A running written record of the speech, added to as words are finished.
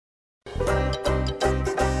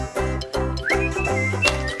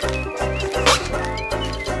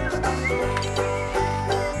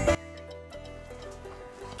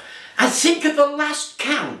think at the last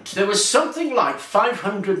count there was something like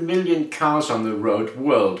 500 million cars on the road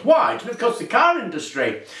worldwide, and of course the car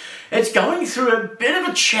industry, it's going through a bit of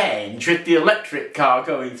a change with the electric car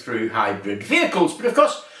going through hybrid vehicles, but of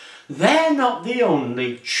course they're not the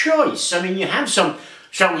only choice. I mean, you have some,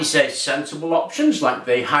 shall we say, sensible options like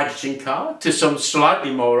the hydrogen car, to some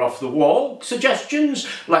slightly more off-the-wall suggestions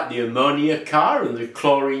like the ammonia car and the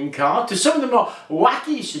chlorine car, to some of the more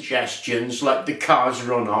wacky suggestions like the cars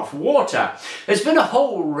run off water. There's been a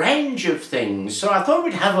whole range of things, so I thought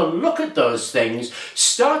we'd have a look at those things,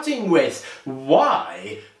 starting with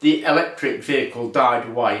why the electric vehicle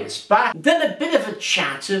died, why it's back, then a bit of a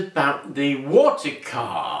chat about the water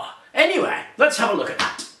car. Anyway, let's have a look at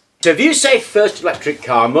that. So if you say first electric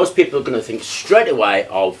car, most people are going to think straight away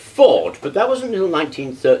of Ford, but that wasn't until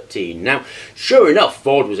 1913. Now, sure enough,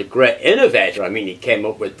 Ford was a great innovator. I mean, he came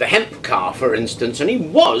up with the hemp car, for instance, and he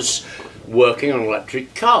was working on an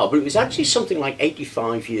electric car, but it was actually something like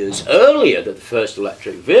 85 years earlier that the first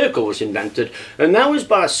electric vehicle was invented, and that was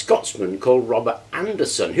by a Scotsman called Robert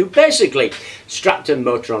Anderson, who basically strapped a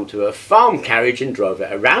motor onto a farm carriage and drove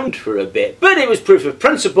it around for a bit. But it was proof of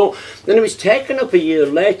principle, and it was taken up a year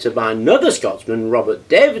later by another Scotsman, Robert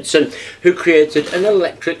Davidson, who created an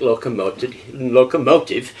electric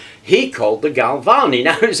locomotive he called the Galvani.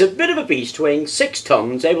 Now, it was a bit of a beast, weighing 6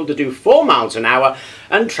 tons, able to do 4 miles an hour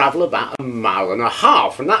and travel about 1.5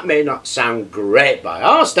 miles. And that may not sound great by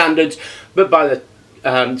our standards, but by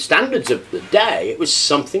the standards of the day, it was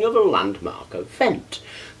something of a landmark event.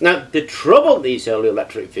 Now, the trouble these early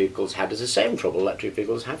electric vehicles had is the same trouble electric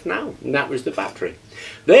vehicles have now, and that was the battery.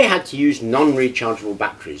 They had to use non-rechargeable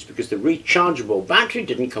batteries because the rechargeable battery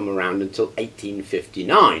didn't come around until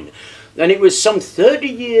 1859. And it was some 30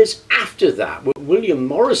 years after that that William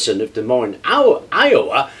Morrison of Des Moines,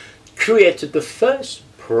 Iowa, created the first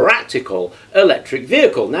practical electric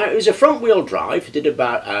vehicle. Now, it was a front-wheel drive. It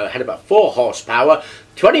had about 4 horsepower,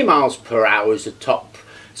 20 miles per hour was the top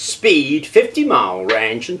speed, 50-mile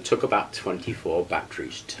range, and took about 24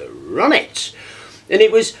 batteries to run it. And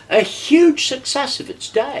it was a huge success of its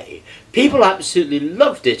day. People absolutely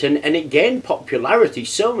loved it, and it gained popularity,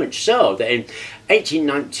 so much so that in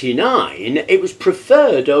 1899 it was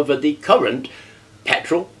preferred over the current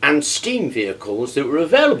petrol and steam vehicles that were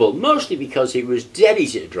available, mostly because it was dead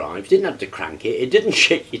easy to drive, didn't have to crank it, it didn't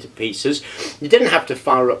shake you to pieces, you didn't have to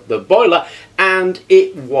fire up the boiler, and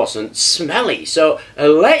it wasn't smelly. So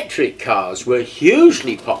electric cars were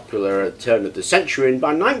hugely popular at the turn of the century, and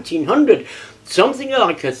by 1900 something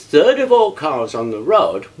like 1/3 of all cars on the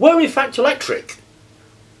road were in fact electric.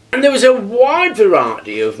 And there was a wide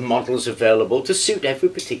variety of models available to suit every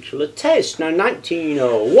particular taste. Now,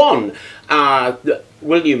 1901,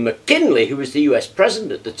 William McKinley, who was the US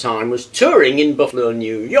president at the time, was touring in Buffalo,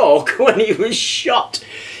 New York when he was shot.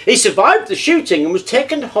 He survived the shooting and was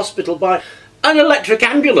taken to hospital by an electric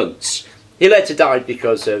ambulance. He later died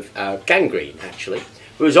because of gangrene, actually.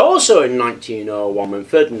 It was also in 1901 when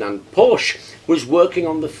Ferdinand Porsche was working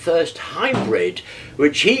on the first hybrid,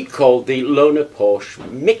 which he called the Lohner-Porsche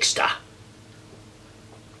Mixter.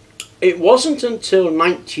 It wasn't until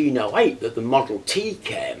 1908 that the Model T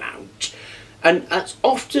came out, and that's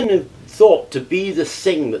often thought to be the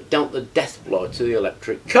thing that dealt the death blow to the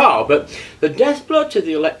electric car. But the death blow to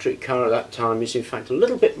the electric car at that time is in fact a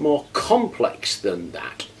little bit more complex than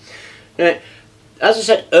that. As I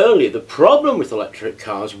said earlier, the problem with electric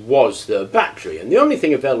cars was the battery, and the only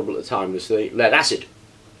thing available at the time was the lead acid.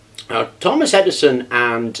 Now, Thomas Edison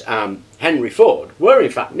and Henry Ford were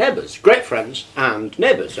in fact neighbours, great friends and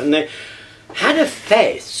neighbours, and they had a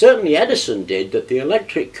faith, certainly Edison did, that the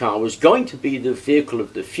electric car was going to be the vehicle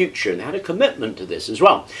of the future, and they had a commitment to this as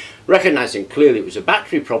well. Recognising clearly it was a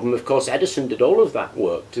battery problem, of course, Edison did all of that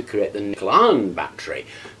work to create the nickel-iron battery.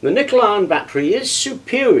 The nickel-iron battery is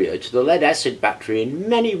superior to the lead-acid battery in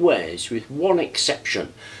many ways, with one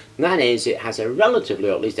exception. And that is, it has a relatively,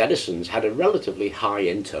 or at least Edison's, had a relatively high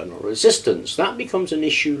internal resistance. That becomes an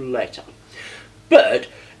issue later. But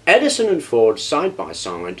Edison and Ford, side by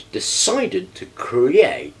side, decided to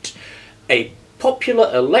create a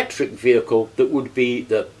popular electric vehicle that would be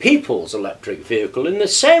the people's electric vehicle in the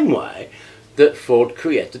same way that Ford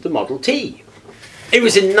created the Model T. It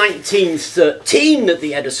was in 1913 that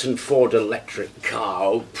the Edison Ford electric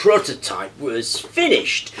car prototype was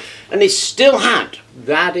finished, and it still had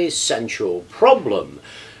that essential problem.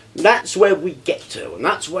 That's where we get to, and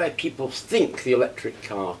that's where people think the electric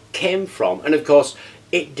car came from. And of course,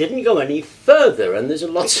 it didn't go any further, and there's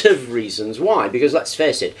lots of reasons why. Because let's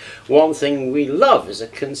face it, one thing we love is a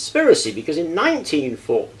conspiracy, because in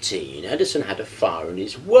 1914 Edison had a fire in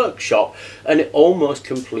his workshop and it almost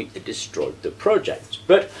completely destroyed the project.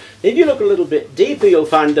 But if you look a little bit deeper, you'll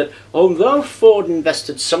find that although Ford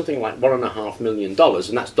invested something like $1.5 million,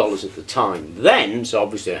 and that's dollars at the time then, so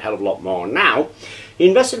obviously a hell of a lot more now, he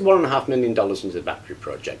invested $1.5 million into the battery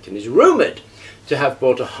project and is rumoured to have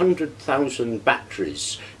bought 100,000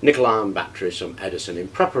 batteries, nickel-ion batteries from Edison, in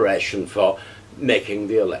preparation for making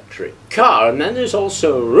the electric car. And then there's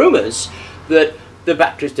also rumours that the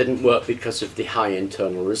batteries didn't work because of the high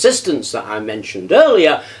internal resistance that I mentioned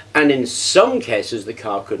earlier, and in some cases the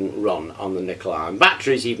car couldn't run on the nickel-ion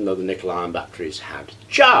batteries, even though the nickel-ion batteries had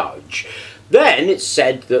charge. Then it's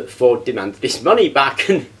said that Ford demanded his money back,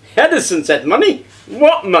 and Edison said, "Money?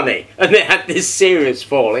 What money?" And they had this serious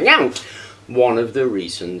falling out. One of the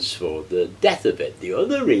reasons for the death of it. The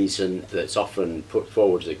other reason that's often put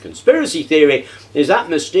forward as a conspiracy theory is that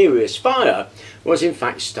mysterious fire was in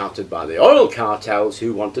fact started by the oil cartels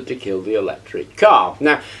who wanted to kill the electric car.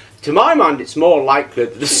 Now, to my mind, it's more likely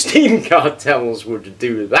that the steam cartels would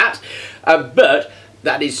do that, but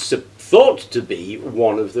that is thought to be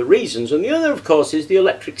one of the reasons. And the other, of course, is the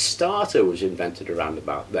electric starter was invented around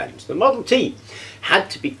about then. So the Model T had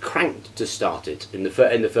to be cranked to start it in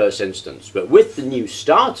the first instance, but with the new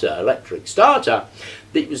starter, electric starter,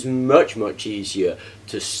 it was much easier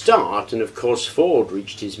to start. And of course Ford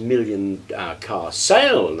reached his million car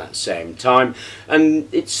sale in that same time, and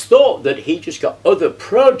it's thought that he just got other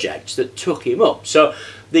projects that took him up. So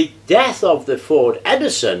the death of the Ford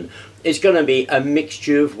Edison is going to be a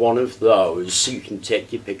mixture of one of those, so you can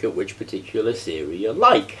take your pick at which particular theory you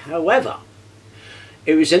like. However,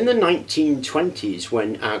 it was in the 1920s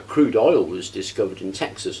when crude oil was discovered in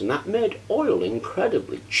Texas, and that made oil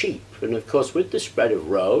incredibly cheap. And of course, with the spread of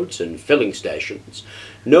roads and filling stations,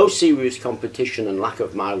 no serious competition and lack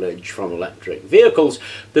of mileage from electric vehicles,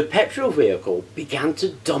 the petrol vehicle began to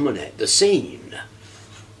dominate the scene.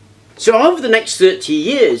 So over the next 30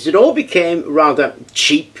 years, it all became rather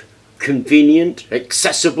cheap, convenient,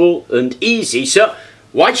 accessible and easy. So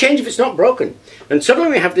why change if it's not broken? And suddenly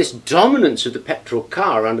we have this dominance of the petrol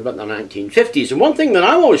car around about the 1950s. And one thing that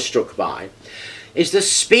I'm always struck by is the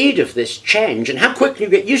speed of this change and how quickly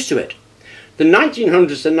you get used to it. The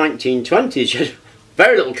 1900s and 1920s, you had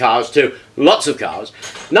very little cars to lots of cars.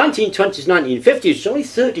 1920s, 1950s, it's only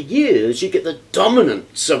 30 years you get the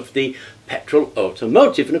dominance of the petrol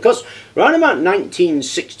automotive. And of course, around about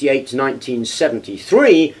 1968 to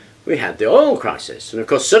 1973, we had the oil crisis, and of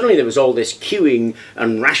course suddenly there was all this queuing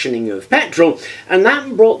and rationing of petrol, and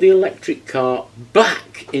that brought the electric car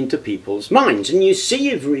back into people's minds. And you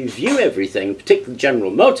see, if you review everything, particularly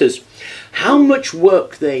General Motors, how much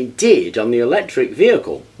work they did on the electric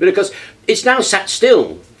vehicle, because it's now sat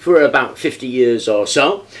still for about 50 years or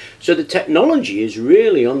so. So the technology is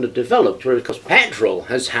really underdeveloped, whereas of course petrol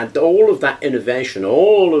has had all of that innovation,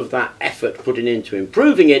 all of that effort put into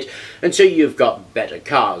improving it, and so you've got better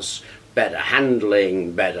cars, better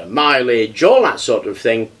handling, better mileage, all that sort of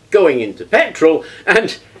thing going into petrol,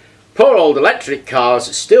 and poor old electric cars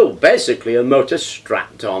are still basically a motor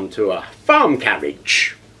strapped onto a farm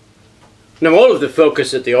carriage. Now, all of the focus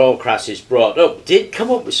that the oil crisis brought up did come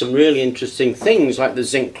up with some really interesting things, like the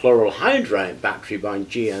zinc chloral hydrate battery by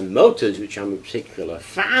GM Motors, which I'm a particular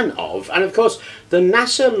fan of. And of course, the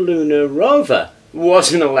NASA lunar rover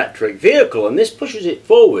was an electric vehicle, and this pushes it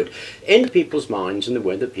forward into people's minds and the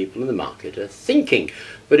way that people in the market are thinking.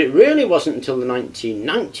 But it really wasn't until the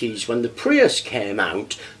 1990s, when the Prius came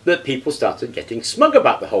out, that people started getting smug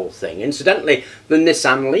about the whole thing. Incidentally, the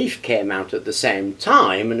Nissan Leaf came out at the same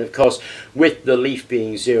time, and of course, with the Leaf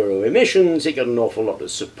being zero emissions, it got an awful lot of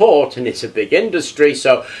support, and it's a big industry,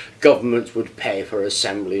 so governments would pay for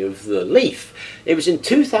assembly of the Leaf. It was in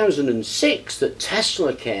 2006 that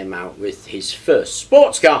Tesla came out with his first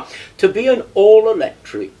sports car to be an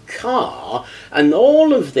all-electric car, and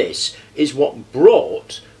all of this is what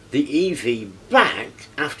brought the EV back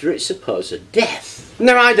after its supposed death.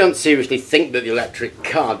 Now, I don't seriously think that the electric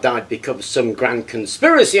car died because of some grand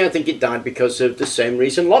conspiracy. I think it died because of the same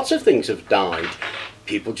reason lots of things have died.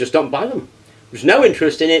 People just don't buy them. There's no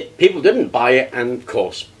interest in it, people didn't buy it, and of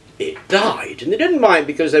course it died. And they didn't buy it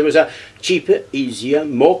because there was a cheaper, easier,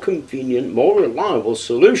 more convenient, more reliable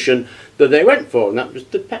solution that they went for, and that was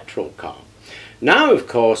the petrol car. Now, of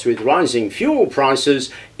course, with rising fuel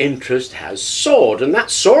prices, interest has soared, and that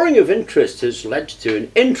soaring of interest has led to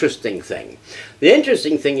an interesting thing. The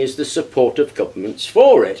interesting thing is the support of governments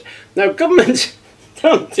for it. Now, governments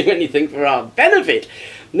don't do anything for our benefit.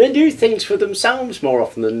 And they do things for themselves more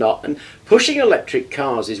often than not. And pushing electric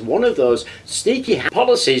cars is one of those sneaky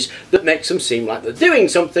policies that makes them seem like they're doing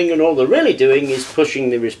something, and all they're really doing is pushing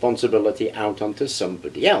the responsibility out onto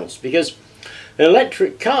somebody else. Because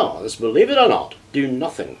electric cars, believe it or not, do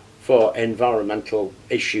nothing for environmental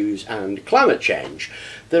issues and climate change.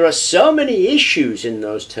 There are so many issues in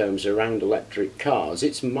those terms around electric cars,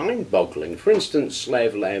 it's mind-boggling. For instance,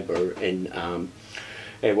 slave labour in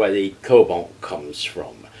where the cobalt comes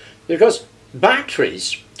from. Because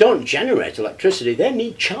batteries don't generate electricity, they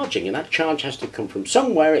need charging, and that charge has to come from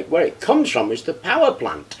somewhere. Where it comes from is the power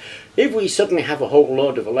plant. If we suddenly have a whole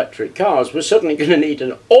load of electric cars, we're suddenly going to need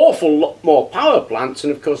an awful lot more power plants,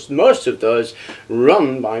 and of course most of those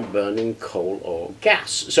run by burning coal or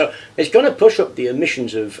gas. So it's going to push up the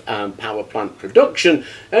emissions of power plant production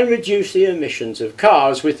and reduce the emissions of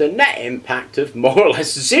cars, with a net impact of more or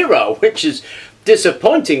less zero, which is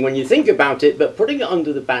disappointing when you think about it, but putting it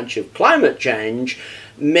under the badge of climate change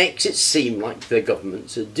makes it seem like the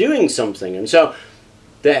governments are doing something. And so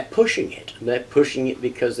they're pushing it. They're pushing it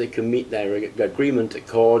because they can meet their agreement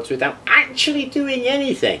accords without actually doing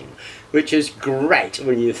anything, which is great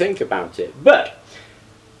when you think about it. But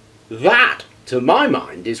that, to my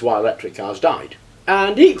mind, is why electric cars died.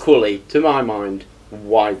 And equally, to my mind,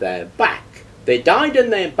 why they're back. They died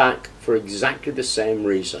and they're back for exactly the same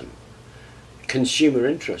reason. Consumer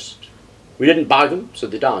interest. We didn't buy them, so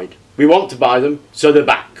they died. We want to buy them, so they're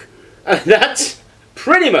back. And that's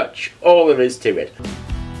pretty much all there is to it.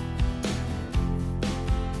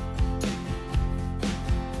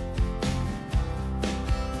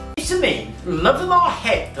 To me, love them or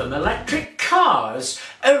hate them, electric cars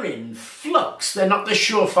are in flux. They're not the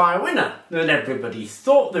surefire winner that everybody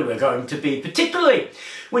thought they were going to be, particularly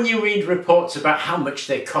when you read reports about how much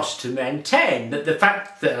they cost to maintain, that the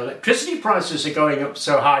fact that electricity prices are going up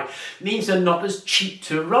so high means they're not as cheap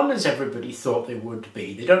to run as everybody thought they would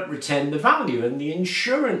be. They don't retain the value, and the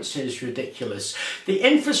insurance is ridiculous. The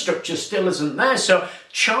infrastructure still isn't there, so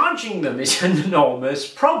charging them is an enormous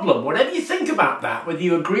problem. Whatever you think about that, whether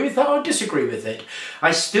you agree with that or disagree with it,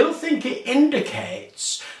 I still think it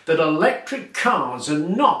indicates that electric cars are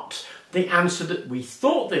not the answer that we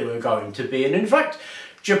thought they were going to be. And in fact,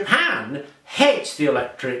 Japan hates the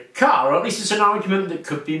electric car, or at least it's an argument that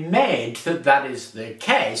could be made that that is the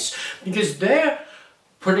case, because they're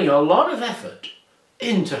putting a lot of effort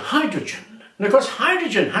into hydrogen. And of course,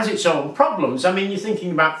 hydrogen has its own problems. I mean, you're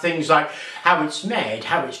thinking about things like how it's made,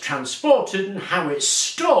 how it's transported, and how it's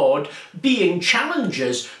stored being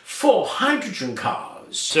challenges for hydrogen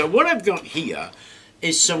cars. So what I've got here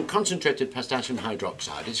is some concentrated potassium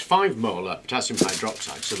hydroxide. It's 5 molar potassium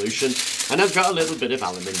hydroxide solution, and I've got a little bit of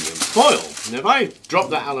aluminium foil. Now if I drop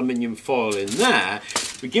that aluminium foil in there,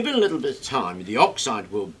 we give it a little bit of time, the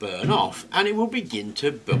oxide will burn off and it will begin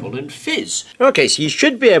to bubble and fizz. Okay, so you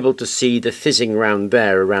should be able to see the fizzing around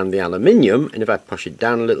there, around the aluminium, and if I push it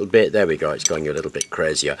down a little bit, there we go, it's going a little bit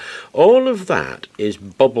crazier. All of that is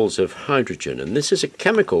bubbles of hydrogen, and this is a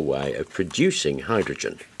chemical way of producing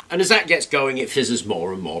hydrogen. And as that gets going, it fizzes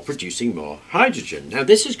more and more, producing more hydrogen. Now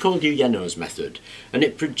this is called Uyeno's method, and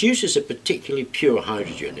it produces a particularly pure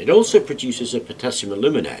hydrogen. It also produces a potassium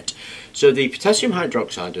aluminate. So the potassium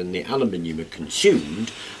hydroxide and the aluminium are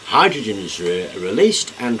consumed, hydrogen is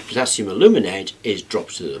released, and potassium aluminate is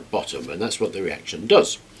dropped to the bottom, and that's what the reaction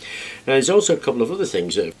does. Now there's also a couple of other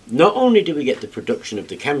things. Not only do we get the production of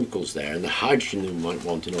the chemicals there and the hydrogen that we might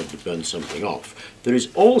want in order to burn something off, there is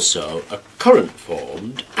also a current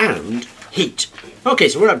formed and heat. Okay,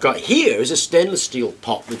 so what I've got here is a stainless steel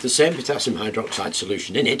pot with the same potassium hydroxide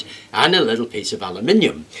solution in it and a little piece of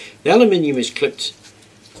aluminium. The aluminium is clipped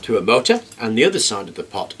to a motor, and the other side of the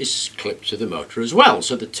pot is clipped to the motor as well,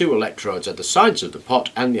 so the two electrodes are the sides of the pot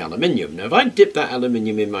and the aluminium. Now if I dip that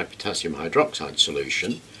aluminium in my potassium hydroxide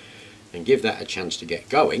solution and give that a chance to get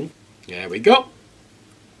going, there we go.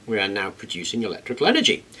 We are now producing electrical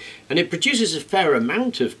energy, and it produces a fair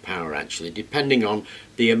amount of power actually, depending on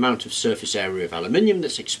the amount of surface area of aluminium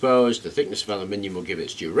that's exposed. The thickness of aluminium will give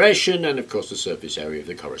its duration, and of course the surface area of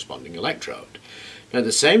the corresponding electrode. Now at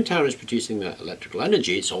the same time as producing that electrical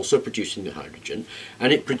energy, it's also producing the hydrogen,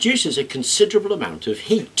 and it produces a considerable amount of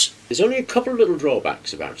heat. There's only a couple of little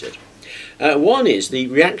drawbacks about it. One is the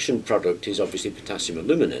reaction product is obviously potassium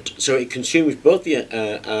aluminate, so it consumes both the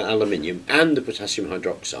aluminium and the potassium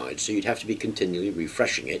hydroxide, so you'd have to be continually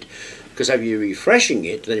refreshing it, because if you're refreshing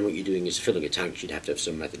it, then what you're doing is filling a tank, so you'd have to have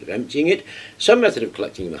some method of emptying it, some method of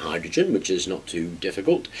collecting the hydrogen, which is not too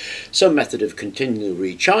difficult, some method of continually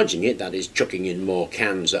recharging it, that is chucking in more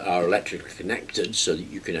cans that are electrically connected so that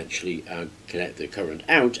you can actually connect the current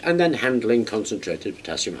out, and then handling concentrated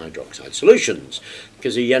potassium hydroxide solutions,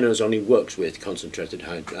 because the Yenos only works with concentrated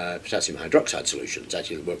potassium hydroxide solutions.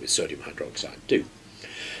 Actually they work with sodium hydroxide too.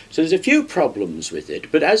 So there's a few problems with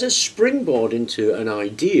it, but as a springboard into an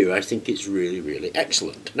idea, I think it's really, really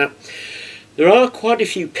excellent. Now, there are quite a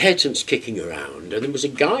few patents kicking around, and there was a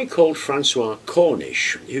guy called Francois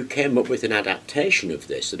Cornish who came up with an adaptation of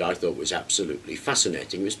this that I thought was absolutely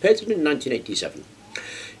fascinating. It was patented in 1987.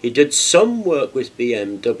 He did some work with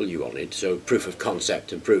BMW on it, so proof of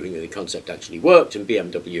concept and proving that the concept actually worked, and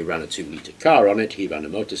BMW ran a 2-litre car on it, he ran a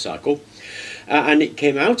motorcycle. And it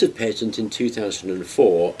came out of patent in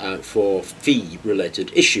 2004 for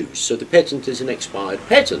fee-related issues. So the patent is an expired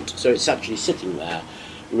patent, so it's actually sitting there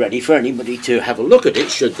ready for anybody to have a look at it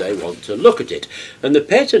should they want to look at it. And the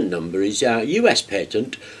patent number is US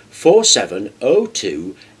patent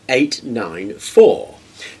 4702894.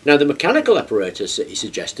 Now the mechanical apparatus that he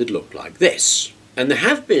suggested looked like this. And there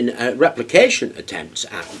have been replication attempts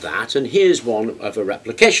at that, and here's one of a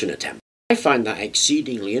replication attempt. I find that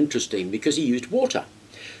exceedingly interesting because he used water.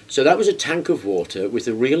 So that was a tank of water with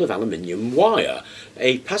a reel of aluminium wire.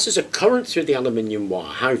 He passes a current through the aluminium wire,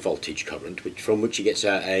 high voltage current, from which he gets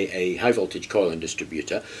a high voltage coil and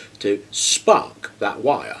distributor to spark that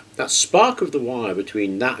wire. That spark of the wire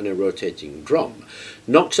between that and a rotating drum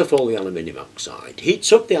knocks off all the aluminium oxide,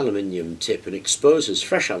 heats up the aluminium tip and exposes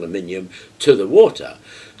fresh aluminium to the water.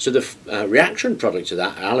 So the reaction product of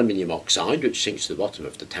that are aluminium oxide, which sinks to the bottom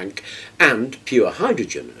of the tank, and pure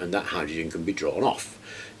hydrogen, and that hydrogen can be drawn off.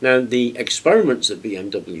 Now, the experiments that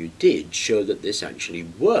BMW did show that this actually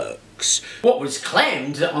works. What was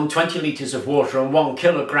claimed that on 20 litres of water and 1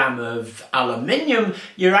 kilogram of aluminium,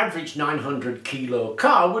 your average 900 kilo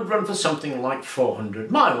car would run for something like 400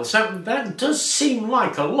 miles. Now, that does seem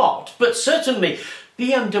like a lot, but certainly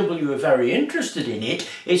BMW are very interested in it.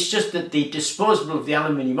 It's just that the disposal of the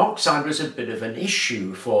aluminium oxide was a bit of an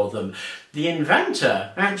issue for them. The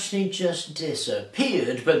inventor actually just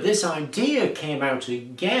disappeared, but this idea came out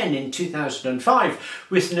again in 2005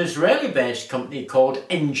 with an Israeli-based company called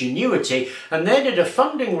Ingenuity, and they did a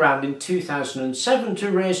funding round in 2007 to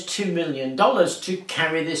raise $2 million to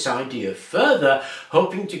carry this idea further,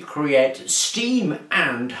 hoping to create steam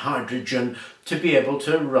and hydrogen to be able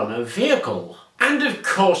to run a vehicle. And of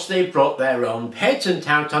course they brought their own patent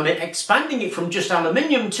out on it, expanding it from just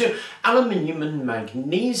aluminium to aluminium and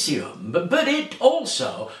magnesium. But it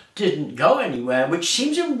also didn't go anywhere, which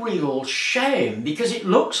seems a real shame because it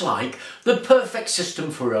looks like the perfect system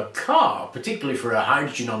for a car, particularly for a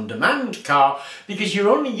hydrogen on-demand car, because you're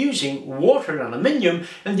only using water and aluminium,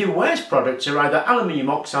 and your waste products are either aluminium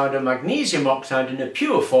oxide or magnesium oxide in a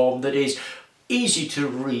pure form that is easy to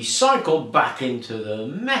recycle back into the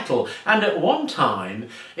metal. And at one time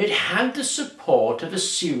it had the support of a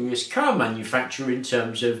serious car manufacturer in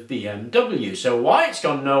terms of BMW. So why it's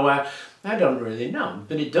gone nowhere, I don't really know,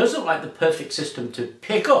 but it does look like the perfect system to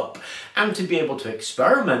pick up and to be able to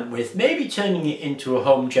experiment with, maybe turning it into a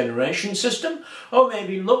home generation system, or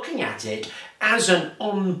maybe looking at it as an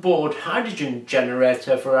onboard hydrogen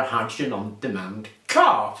generator for a hydrogen on-demand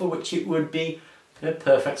car, for which it would be a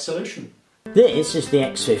perfect solution. This is the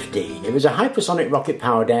X-15. It was a hypersonic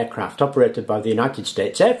rocket-powered aircraft operated by the United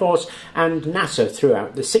States Air Force and NASA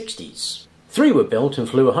throughout the 60s. 3 were built and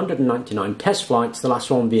flew 199 test flights, the last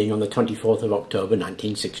one being on the 24th of October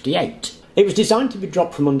 1968. It was designed to be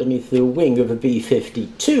dropped from underneath the wing of a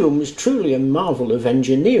B-52 and was truly a marvel of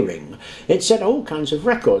engineering. It set all kinds of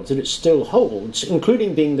records that it still holds,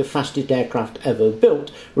 including being the fastest aircraft ever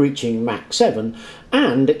built, reaching Mach 7,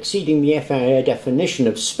 and exceeding the FAA definition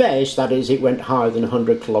of space, that is, it went higher than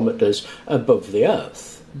 100 kilometres above the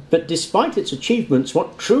Earth. But despite its achievements,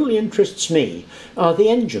 what truly interests me are the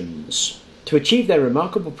engines. To achieve their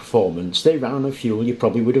remarkable performance, they ran on a fuel you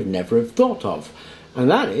probably would have never have thought of, and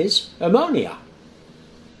that is ammonia.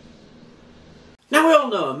 Now we all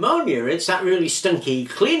know ammonia, it's that really stinky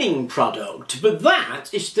cleaning product, but that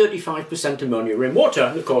is 35% ammonia in water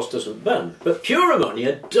and of course doesn't burn. But pure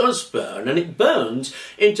ammonia does burn, and it burns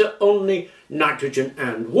into only nitrogen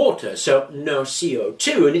and water, so no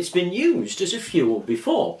CO2, and it's been used as a fuel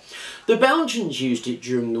before. The Belgians used it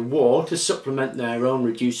during the war to supplement their own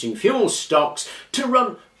reducing fuel stocks to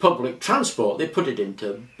run public transport. They put it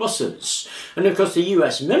into buses. And of course the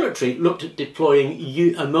US military looked at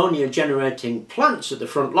deploying ammonia generating plants at the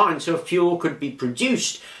front line so fuel could be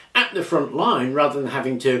produced at the front line rather than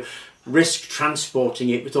having to risk transporting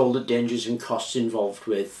it with all the dangers and costs involved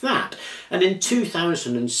with that. And in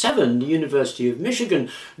 2007, the University of Michigan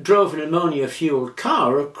drove an ammonia-fueled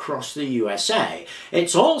car across the USA.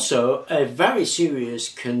 It's also a very serious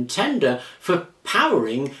contender for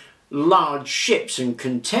powering large ships and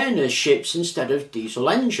container ships instead of diesel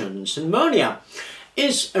engines. Ammonia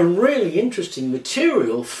is a really interesting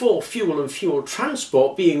material for fuel and fuel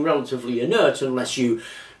transport, being relatively inert unless you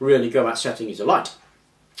really go at setting it alight.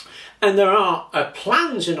 And there are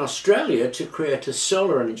plans in Australia to create a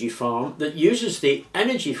solar energy farm that uses the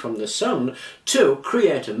energy from the sun to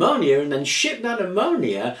create ammonia and then ship that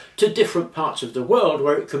ammonia to different parts of the world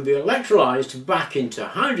where it can be electrolyzed back into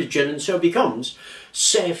hydrogen and so becomes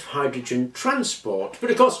safe hydrogen transport. But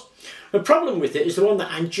of course, the problem with it is the one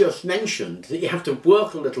that I just mentioned, that you have to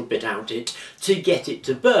work a little bit at it to get it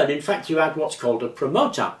to burn. In fact, you add what's called a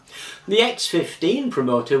promoter. The X15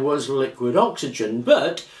 promoter was liquid oxygen,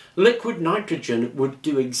 but liquid nitrogen would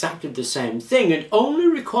do exactly the same thing and only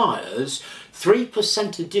requires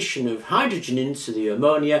 3% addition of hydrogen into the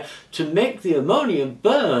ammonia to make the ammonia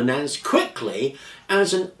burn as quickly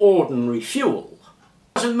as an ordinary fuel.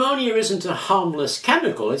 Ammonia isn't a harmless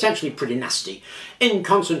chemical, it's actually pretty nasty. In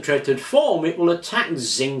concentrated form it will attack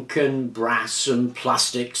zinc and brass and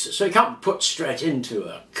plastics, so it can't put straight into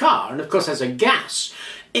a car. And of course as a gas,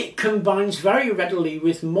 it combines very readily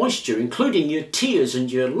with moisture, including your tears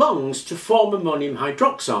and your lungs, to form ammonium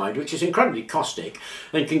hydroxide, which is incredibly caustic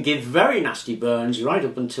and can give very nasty burns right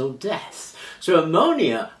up until death. So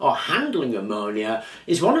ammonia, or handling ammonia,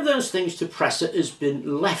 is one of those things to press that has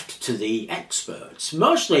been left to the experts,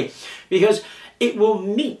 mostly because it will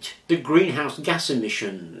meet the greenhouse gas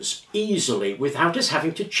emissions easily without us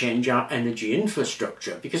having to change our energy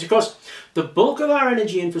infrastructure. Because of course, the bulk of our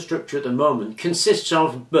energy infrastructure at the moment consists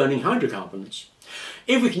of burning hydrocarbons.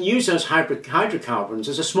 If we can use those hydrocarbons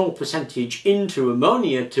as a small percentage into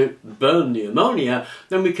ammonia to burn the ammonia,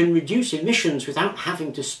 then we can reduce emissions without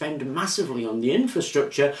having to spend massively on the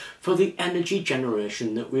infrastructure for the energy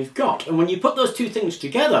generation that we've got. And when you put those two things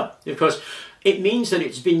together, of course, it means that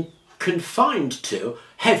it's been confined to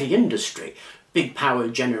heavy industry, big power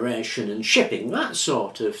generation and shipping, that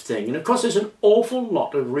sort of thing. And of course there's an awful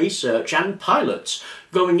lot of research and pilots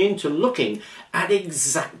going into looking at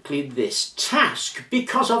exactly this task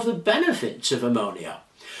because of the benefits of ammonia.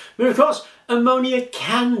 But of course ammonia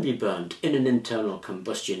can be burnt in an internal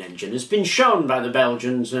combustion engine. It's been shown by the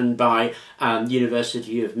Belgians and by the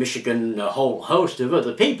University of Michigan and a whole host of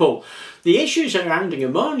other people. The issues surrounding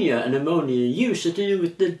ammonia and ammonia use are to do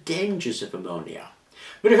with the dangers of ammonia.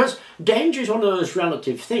 But of course, danger is one of those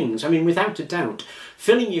relative things. I mean, without a doubt,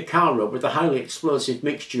 filling your car up with a highly explosive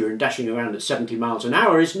mixture and dashing around at 70 miles an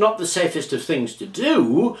hour is not the safest of things to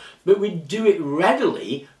do, but we do it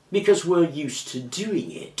readily because we're used to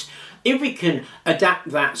doing it. If we can adapt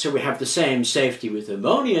that so we have the same safety with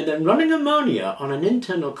ammonia, then running ammonia on an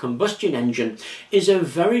internal combustion engine is a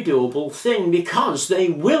very doable thing because they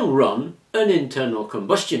will run an internal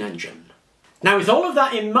combustion engine. Now, with all of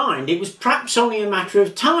that in mind, it was perhaps only a matter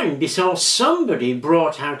of time before somebody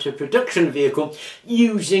brought out a production vehicle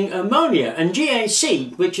using ammonia. And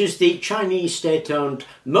GAC, which is the Chinese state-owned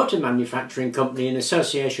motor manufacturing company in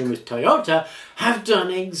association with Toyota, have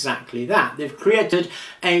done exactly that. They've created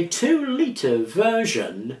a 2-litre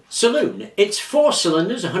version saloon. It's 4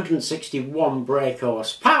 cylinders, 161 brake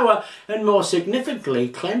horsepower, and more significantly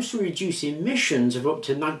claims to reduce emissions of up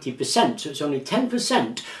to 90%, so it's only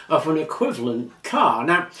 10% of an equivalent car.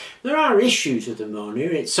 Now, there are issues with ammonia.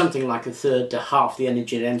 It's something like a third to half the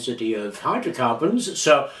energy density of hydrocarbons,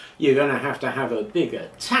 so you're going to have a bigger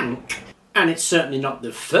tank. And it's certainly not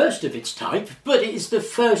the first of its type, but it is the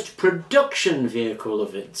first production vehicle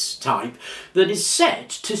of its type that is set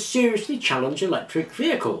to seriously challenge electric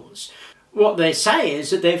vehicles. What they say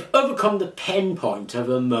is that they've overcome the pain point of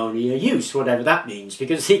ammonia use, whatever that means,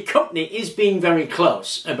 because the company is being very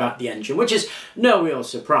close about the engine, which is no real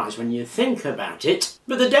surprise when you think about it.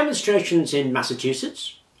 But the demonstrations in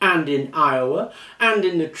Massachusetts and in Iowa and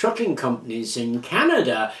in the trucking companies in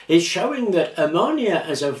Canada is showing that ammonia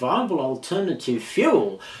as a viable alternative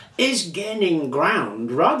fuel is gaining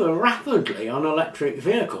ground rather rapidly on electric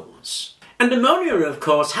vehicles. And ammonia, of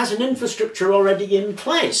course, has an infrastructure already in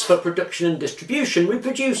place for production and distribution. We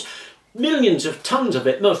produce millions of tons of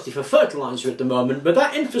it, mostly for fertiliser at the moment, but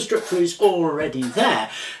that infrastructure is already there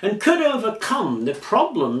and could overcome the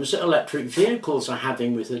problems that electric vehicles are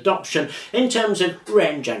having with adoption in terms of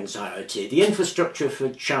range anxiety, the infrastructure for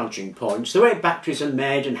charging points, the way batteries are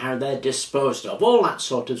made and how they're disposed of, all that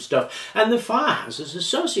sort of stuff, and the fire hazards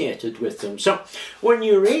associated with them. So when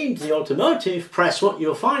you read the automotive press, what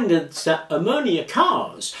you'll find is that ammonia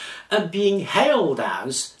cars are being hailed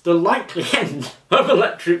as the likely end of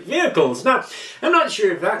electric vehicles. Now, I'm not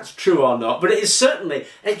sure if that's true or not, but it is certainly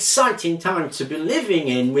an exciting time to be living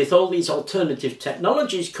in with all these alternative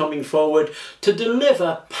technologies coming forward to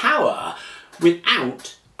deliver power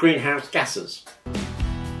without greenhouse gases.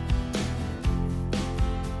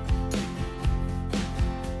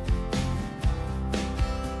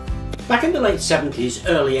 Back in the late 70s,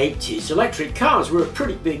 early 80s, electric cars were a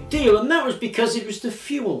pretty big deal, and that was because it was the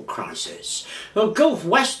fuel crisis. Well, Gulf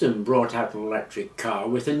Western brought out an electric car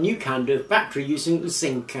with a new kind of battery using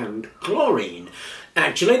zinc and chlorine.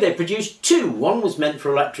 Actually, they produced two. One was meant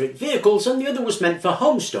for electric vehicles and the other was meant for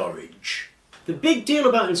home storage. The big deal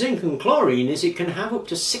about zinc and chlorine is it can have up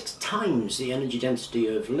to 6 times the energy density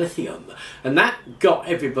of lithium, and that got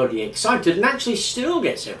everybody excited and actually still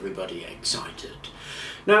gets everybody excited.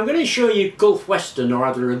 Now I'm going to show you Gulf Western, or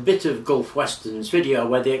rather a bit of Gulf Western's video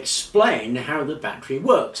where they explain how the battery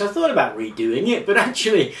works. I thought about redoing it, but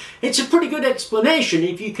actually it's a pretty good explanation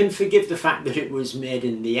if you can forgive the fact that it was made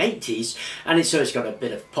in the 80s and it's got a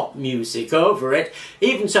bit of pop music over it.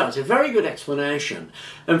 Even so, it's a very good explanation.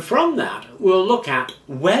 And from that we'll look at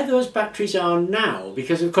where those batteries are now,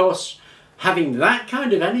 because of course having that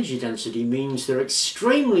kind of energy density means they're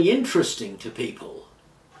extremely interesting to people.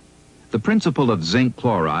 The principle of zinc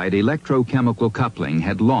chloride electrochemical coupling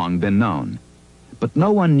had long been known, but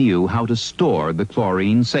no one knew how to store the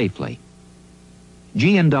chlorine safely.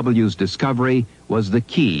 G&W's discovery was the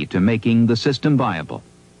key to making the system viable.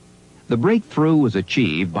 The breakthrough was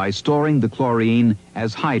achieved by storing the chlorine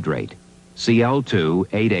as hydrate,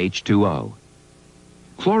 Cl2-8H2O.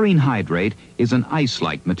 Chlorine hydrate is an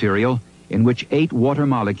ice-like material in which 8 water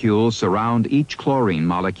molecules surround each chlorine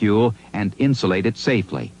molecule and insulate it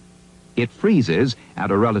safely. It freezes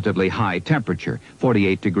at a relatively high temperature,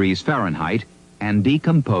 48 degrees Fahrenheit, and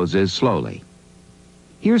decomposes slowly.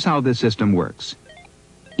 Here's how this system works.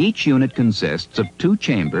 Each unit consists of 2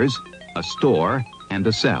 chambers, a store, and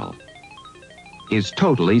a cell. Is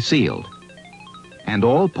totally sealed, and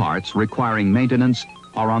all parts requiring maintenance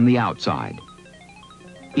are on the outside.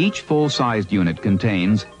 Each full-sized unit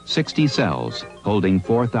contains 60 cells holding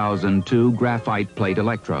 4,002 graphite plate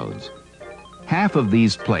electrodes. Half of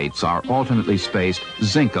these plates are alternately spaced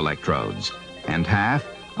zinc electrodes, and half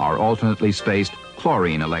are alternately spaced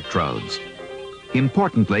chlorine electrodes.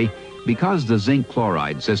 Importantly, because the zinc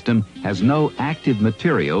chloride system has no active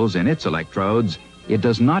materials in its electrodes, it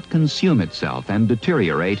does not consume itself and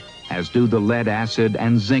deteriorate as do the lead acid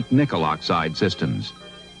and zinc nickel oxide systems.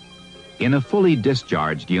 In a fully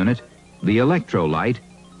discharged unit, the electrolyte,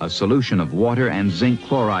 a solution of water and zinc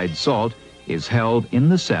chloride salt, is held in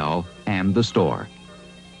the cell and the store.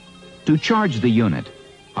 To charge the unit,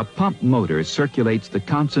 a pump motor circulates the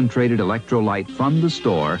concentrated electrolyte from the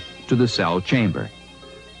store to the cell chamber.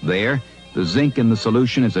 There, the zinc in the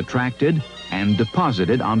solution is attracted and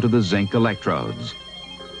deposited onto the zinc electrodes.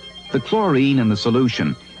 The chlorine in the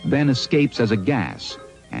solution then escapes as a gas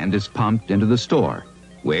and is pumped into the store,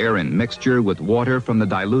 where, in mixture with water from the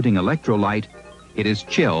diluting electrolyte, it is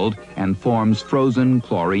chilled and forms frozen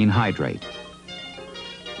chlorine hydrate.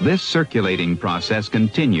 This circulating process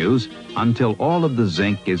continues until all of the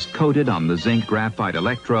zinc is coated on the zinc graphite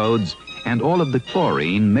electrodes and all of the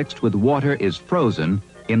chlorine mixed with water is frozen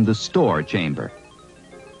in the store chamber.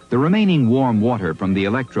 The remaining warm water from the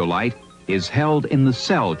electrolyte is held in the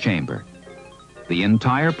cell chamber. The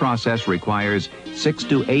entire process requires 6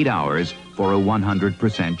 to 8 hours for a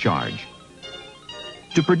 100% charge.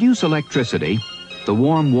 To produce electricity, the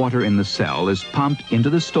warm water in the cell is pumped into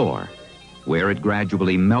the store, where it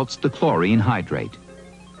gradually melts the chlorine hydrate.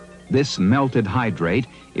 This melted hydrate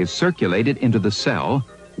is circulated into the cell,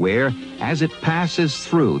 where, as it passes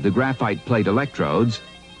through the graphite plate electrodes,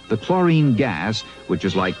 the chlorine gas, which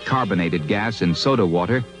is like carbonated gas in soda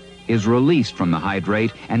water, is released from the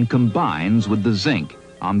hydrate and combines with the zinc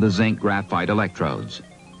on the zinc graphite electrodes.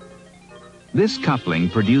 This coupling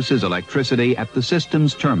produces electricity at the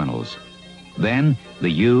system's terminals. Then the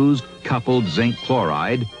used coupled zinc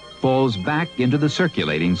chloride falls back into the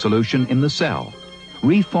circulating solution in the cell,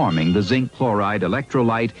 reforming the zinc chloride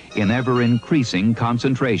electrolyte in ever-increasing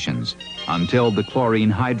concentrations until the chlorine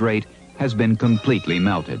hydrate has been completely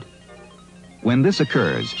melted. When this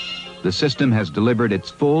occurs, the system has delivered its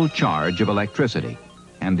full charge of electricity,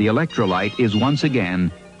 and the electrolyte is once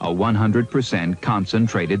again a 100%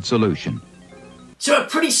 concentrated solution. So a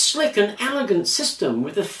pretty slick and elegant system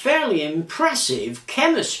with a fairly impressive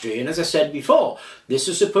chemistry, and as I said before, this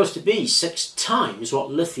is supposed to be 6 times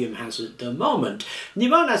what lithium has at the moment. And you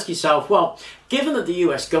might ask yourself, well, given that the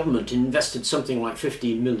US government invested something like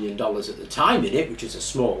 $15 million at the time in it, which is a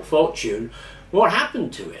small fortune, what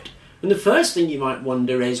happened to it? And the first thing you might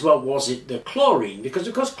wonder is, well, was it the chlorine? Because,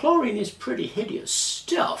 of course, chlorine is pretty hideous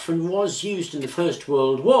stuff and was used in the First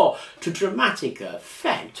World War to dramatic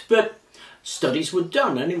effect. But studies were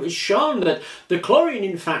done and it was shown that the chlorine,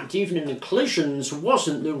 in fact, even in the collisions,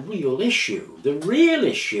 wasn't the real issue. The real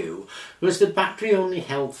issue was the battery only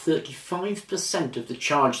held 35% of the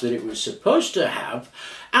charge that it was supposed to have,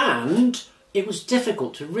 and it was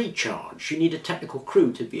difficult to recharge. You need a technical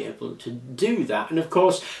crew to be able to do that. And of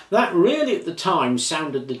course, that really at the time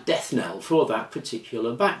sounded the death knell for that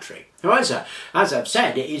particular battery. However, as I've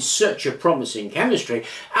said, it is such a promising chemistry,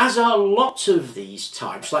 as are lots of these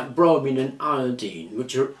types, like bromine and iodine,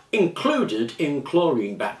 which are included in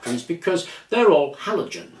chlorine batteries because they're all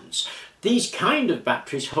halogens. These kind of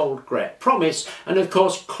batteries hold great promise, and of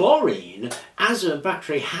course chlorine as a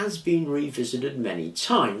battery has been revisited many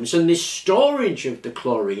times, and this storage of the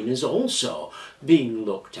chlorine is also being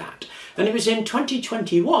looked at. And it was in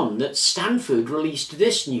 2021 that Stanford released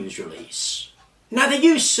this news release. Now, they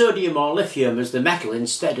used sodium or lithium as the metal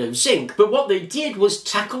instead of zinc, but what they did was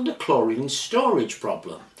tackle the chlorine storage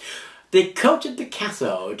problem. They coated the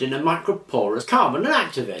cathode in a microporous carbon, an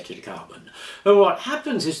activated carbon. And what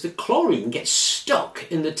happens is the chlorine gets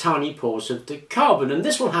stuck in the tiny pores of the carbon, and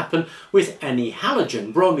this will happen with any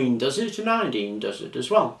halogen. Bromine does it and iodine does it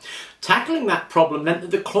as well. Tackling that problem meant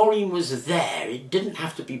that the chlorine was there. It didn't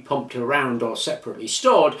have to be pumped around or separately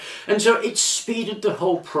stored, and so it speeded the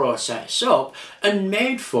whole process up and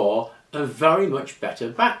made for a very much better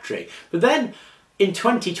battery. But then in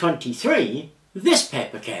 2023, this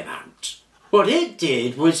paper came out. What it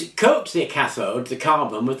did was coat the cathode, the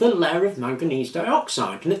carbon, with a layer of manganese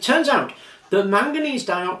dioxide, and it turns out that manganese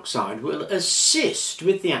dioxide will assist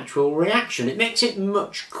with the actual reaction. It makes it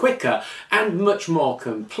much quicker and much more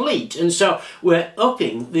complete, and so we're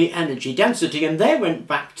upping the energy density, and they went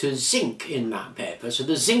back to zinc in that paper. So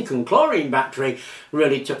the zinc and chlorine battery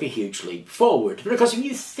really took a huge leap forward. Because if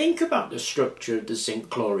you think about the structure of the zinc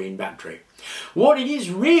chlorine battery, what it is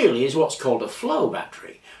really is what's called a flow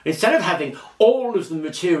battery. Instead of having all of the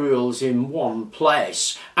materials in one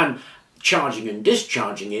place and charging and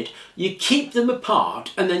discharging it, you keep them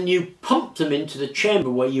apart and then you pump them into the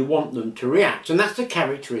chamber where you want them to react. And that's the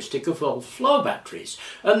characteristic of all flow batteries.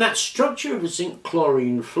 And that structure of a zinc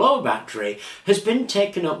chlorine flow battery has been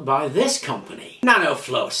taken up by this company,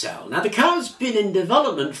 Nanoflow Cell. Now, the car's been in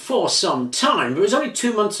development for some time, but it was only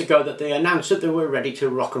 2 months ago that they announced that they were ready to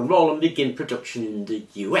rock and roll and begin production in the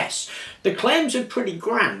US. The claims are pretty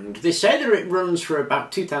grand. They say that it runs for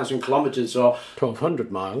about 2,000 kilometers or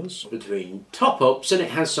 1,200 miles between top-ups, and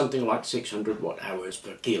it has something like 600 watt-hours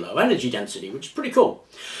per kilo energy density, which is pretty cool.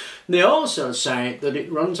 They also say that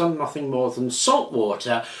it runs on nothing more than salt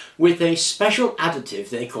water with a special additive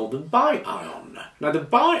they call the bi-ion. Now, the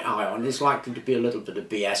bi-ion is likely to be a little bit of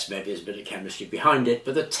BS, maybe there's a bit of chemistry behind it,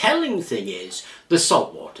 but the telling thing is the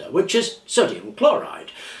salt water, which is sodium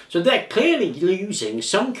chloride. So they're clearly using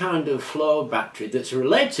some kind of flow battery that's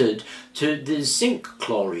related to the zinc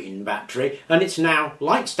chlorine battery, and it's now,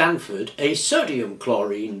 like Stanford, a sodium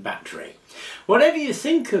chlorine battery. Whatever you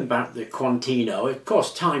think about the Quantino, of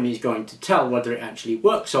course time is going to tell whether it actually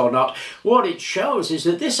works or not. What it shows is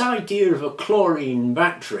that this idea of a chlorine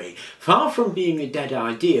battery, far from being a dead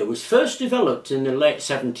idea, was first developed in the late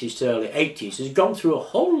 70s to early 80s, has gone through a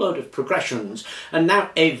whole load of progressions, and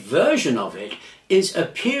now a version of it is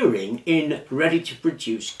appearing in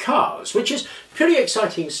ready-to-produce cars, which is pretty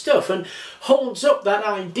exciting stuff and holds up that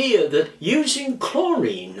idea that using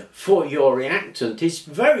chlorine for your reactant is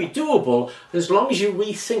very doable as long as you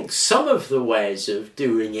rethink some of the ways of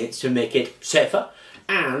doing it to make it safer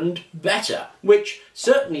and better, which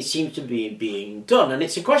certainly seems to be being done. And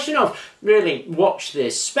it's a question of really watch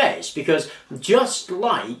this space, because just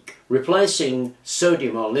like replacing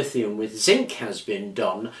sodium or lithium with zinc has been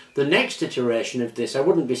done, the next iteration of this, I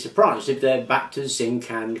wouldn't be surprised if they're back to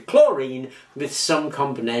zinc and chlorine with some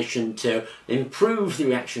combination to improve the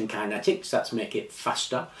reaction kinetics, that's make it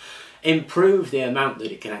faster, improve the amount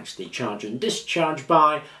that it can actually charge and discharge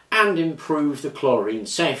by, and improve the chlorine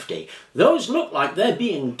safety. Those look like they're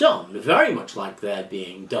being done, very much like they're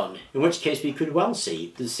being done, in which case we could well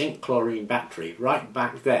see the zinc chlorine battery right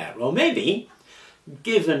back there. Or maybe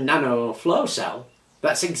give a Nanoflow Cell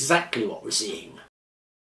That's exactly what we're seeing.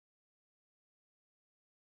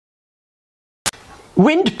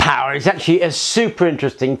 Wind power is actually a super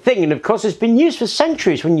interesting thing, and of course it's been used for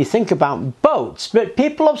centuries when you think about boats, but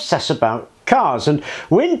people obsess about cars, and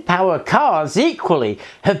wind power cars equally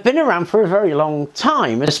have been around for a very long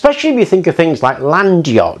time, especially if you think of things like land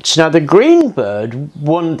yachts. Now the Greenbird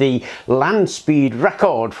won the land speed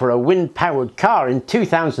record for a wind powered car in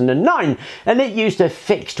 2009, and it used a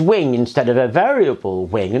fixed wing instead of a variable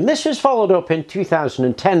wing, and this was followed up in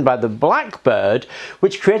 2010 by the Blackbird,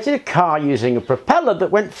 which created a car using a propeller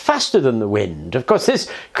that went faster than the wind. Of course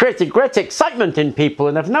this created great excitement in people,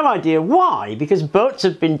 and I've no idea why, because boats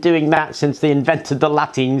have been doing that since they invented the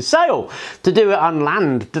lateen sail. To do it on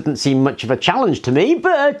land didn't seem much of a challenge to me,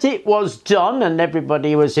 but it was done and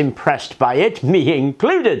everybody was impressed by it, me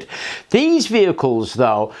included. These vehicles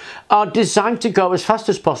though are designed to go as fast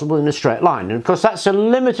as possible in a straight line, and of course that's a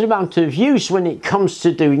limited amount of use when it comes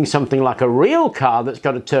to doing something like a real car that's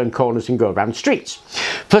got to turn corners and go around streets.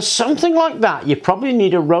 For something like that you probably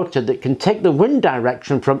need a rotor that can take the wind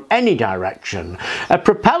direction from any direction. A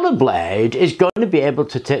propeller blade is going to be able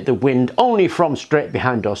to take the wind only from straight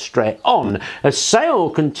behind or straight on. A sail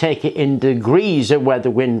can take it in degrees of where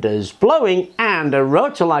the wind is blowing, and a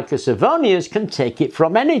rotor like a Savonia's can take it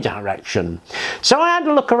from any direction. So I had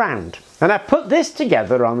a look around, and I put this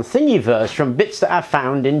together on Thingiverse from bits that I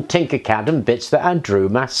found in Tinkercad and bits that I drew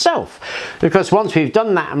myself. Because once we've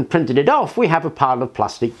done that and printed it off, we have a pile of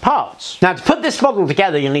plastic parts. Now to put this model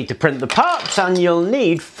together you'll need to print the parts, and you'll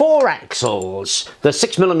need 4 axles. The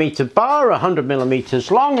 6mm bar,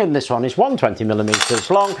 100mm long, and this one is 120mm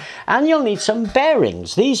long, and you'll need some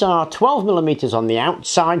bearings. These are 12mm on the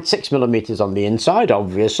outside, 6mm on the inside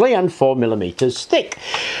obviously, and 4mm thick.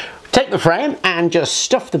 Take the frame and just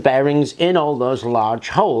stuff the bearings in all those large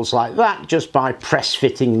holes like that, just by press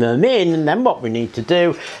fitting them in, and then what we need to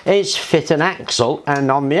do is fit an axle, and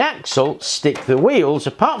on the axle stick the wheels,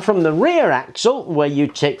 apart from the rear axle where you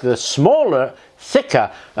take the smaller, thicker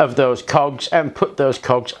of those cogs and put those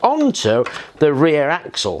cogs onto the rear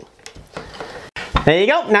axle. There you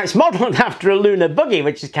go. Now it's modelled after a lunar buggy,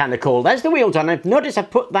 which is kind of cool. There's the wheels on it. Notice I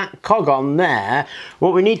put that cog on there.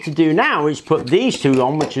 What we need to do now is put these two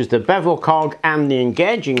on, which is the bevel cog and the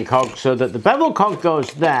engaging cog, so that the bevel cog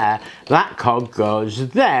goes there, that cog goes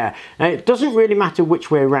there. Now, it doesn't really matter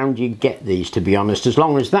which way around you get these, to be honest, as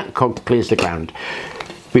long as that cog clears the ground.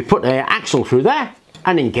 We put an axle through there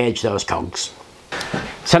and engage those cogs.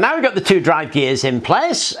 So now we've got the 2 drive gears in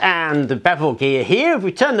place and the bevel gear here. If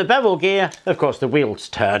we turn the bevel gear, of course the wheels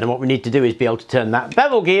turn, and what we need to do is be able to turn that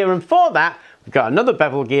bevel gear, and for that we've got another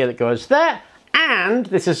bevel gear that goes there, and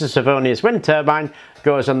this is a Savonia's wind turbine,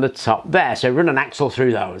 goes on the top there, so run an axle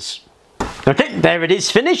through those. Okay, there it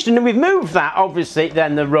is finished, and we've moved that. Obviously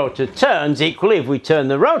then the rotor turns equally. If we turn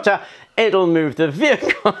the rotor, it'll move the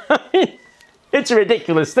vehicle. It's a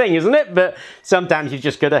ridiculous thing, isn't it? But sometimes you've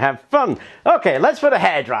just got to have fun. Okay, let's put a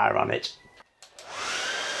hairdryer on it.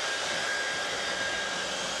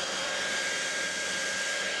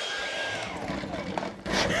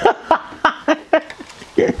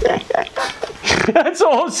 That's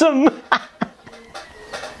awesome.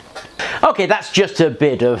 Okay, that's just a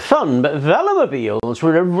bit of fun, but velomobiles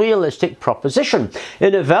were a realistic proposition.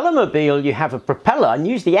 In a velomobile you have a propeller and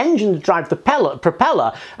use the engine to drive the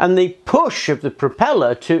propeller and the push of the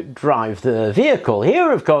propeller to drive the vehicle.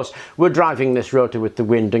 Here of course we're driving this rotor with the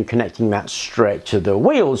wind and connecting that straight to the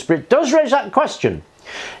wheels, but it does raise that question.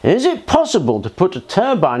 Is it possible to put a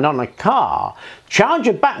turbine on a car, charge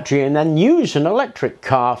a battery and then use an electric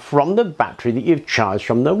car from the battery that you've charged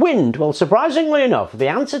from the wind? Well, surprisingly enough, the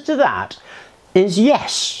answer to that is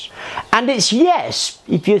yes. And it's yes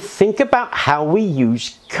if you think about how we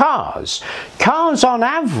use cars. Cars on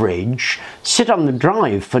average sit on the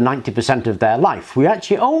drive for 90% of their life. We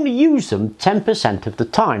actually only use them 10% of the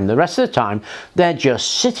time. The rest of the time they're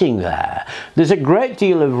just sitting there. There's a great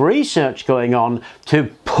deal of research going on to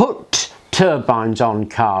put turbines on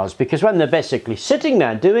cars, because when they're basically sitting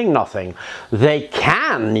there doing nothing, they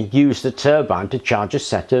can use the turbine to charge a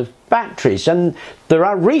set of batteries, and there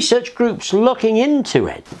are research groups looking into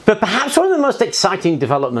it. But perhaps one of the most exciting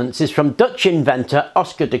developments is from Dutch inventor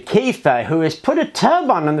Oscar de Kiefer, who has put a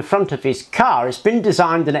turbine on the front of his car. It's been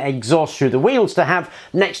designed and it exhausts through the wheels to have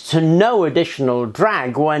next to no additional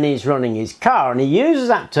drag when he's running his car, and he uses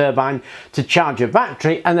that turbine to charge a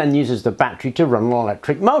battery and then uses the battery to run an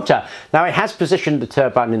electric motor. Now he has positioned the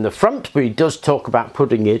turbine in the front, but he does talk about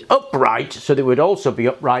putting it upright so that it would also be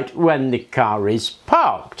upright when the car is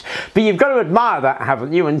parked. But you've got to admire that,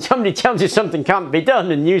 haven't you? When somebody tells you something can't be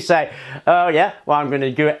done and you say, oh yeah, well I'm going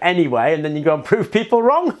to do it anyway, and then you go and prove people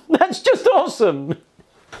wrong. That's just awesome.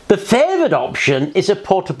 The favoured option is a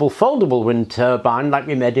portable foldable wind turbine like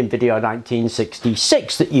we made in video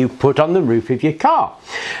 1966 that you put on the roof of your car.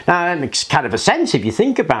 Now that makes kind of a sense if you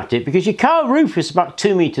think about it, because your car roof is about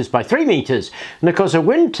 2 metres by 3 metres, and of course a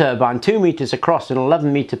wind turbine 2 metres across and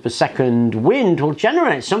 11 metre per second wind will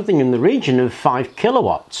generate something in the region of 5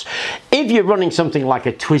 kilowatts. If you're running something like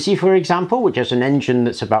a Twizy, for example, which has an engine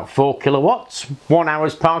that's about 4 kilowatts, 1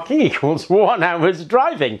 hour's parking equals 1 hour's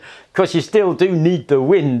driving. Of course, you still do need the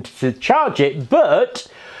wind to charge it, but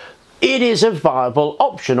it is a viable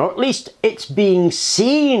option, or at least it's being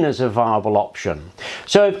seen as a viable option.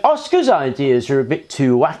 So if Oscar's ideas are a bit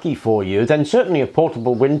too wacky for you, then certainly a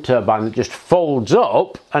portable wind turbine that just folds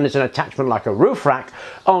up and is an attachment like a roof rack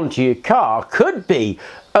onto your car could be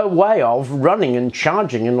a way of running and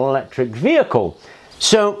charging an electric vehicle.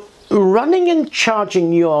 So running and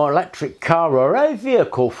charging your electric car or a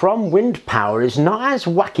vehicle from wind power is not as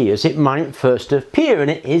wacky as it might first appear, and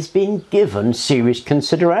it is being given serious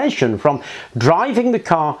consideration, from driving the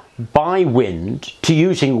car by wind to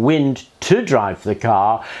using wind to drive the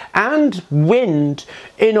car, and wind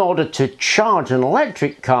in order to charge an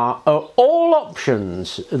electric car are all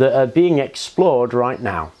options that are being explored right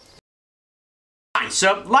now.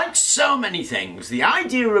 So, like so many things, the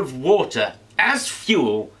idea of water as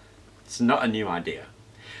fuel, it's not a new idea.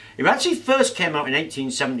 It actually first came out in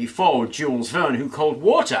 1874 with Jules Verne, who called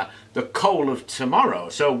water the coal of tomorrow.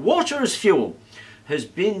 So water as fuel has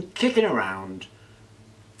been kicking around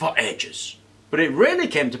for ages. But it really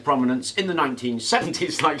came to prominence in the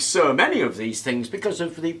 1970s, like so many of these things, because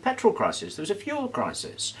of the petrol crisis. There was a fuel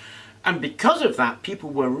crisis. And because of that, people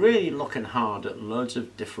were really looking hard at loads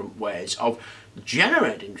of different ways of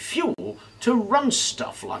generating fuel to run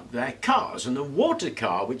stuff like their cars. And the water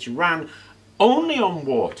car, which ran only on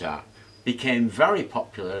water, became very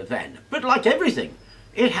popular then. But like everything,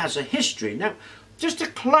 it has a history. Now, just to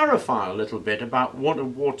clarify a little bit about what a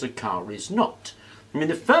water car is not. I mean,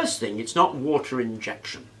 the first thing, it's not water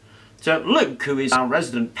injection. So Luke, who is our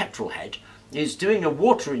resident petrol head, is doing a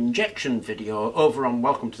water injection video over on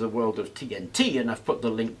Welcome to the World of TNT, and I've put the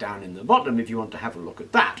link down in the bottom if you want to have a look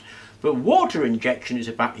at that. But water injection is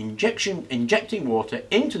about injecting water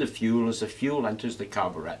into the fuel as the fuel enters the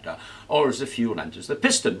carburetor or as the fuel enters the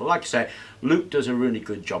piston. But like I say, Luke does a really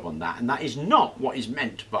good job on that, and that is not what is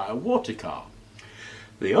meant by a water car.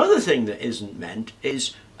 The other thing that isn't meant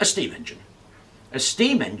is a steam engine. A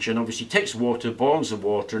steam engine obviously takes water, boils the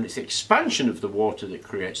water, and it's the expansion of the water that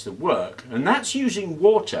creates the work, and that's using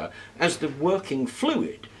water as the working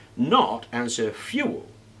fluid, not as a fuel.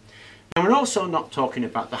 And we're also not talking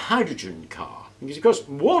about the hydrogen car, because of course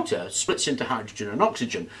water splits into hydrogen and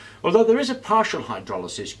oxygen, although there is a partial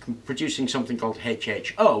hydrolysis producing something called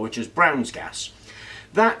HHO, which is Brown's gas.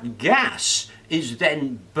 That gas is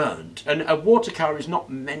then burnt, and a water car is not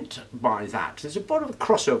meant by that. There's a bit of a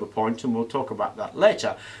crossover point, and we'll talk about that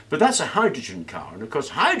later, but that's a hydrogen car, and of course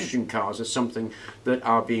hydrogen cars are something that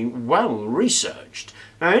are being well researched.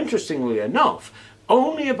 Now, interestingly enough,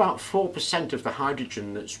 only about 4% of the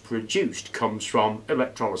hydrogen that's produced comes from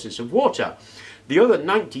electrolysis of water. The other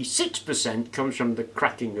 96% comes from the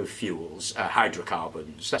cracking of fuels,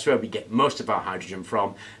 hydrocarbons. That's where we get most of our hydrogen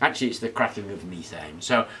from. Actually, it's the cracking of methane.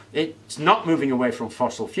 So it's not moving away from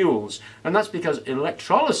fossil fuels, and that's because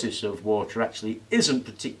electrolysis of water actually isn't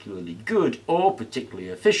particularly good or particularly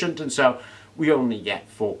efficient, and so we only get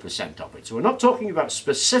 4% of it. So we're not talking about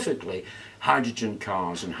specifically hydrogen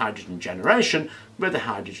cars and hydrogen generation, where the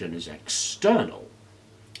hydrogen is external.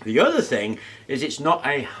 The other thing is it's not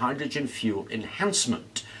a hydrogen fuel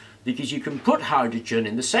enhancement, because you can put hydrogen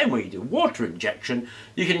in the same way you do water injection.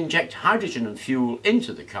 You can inject hydrogen and fuel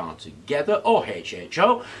into the car together, or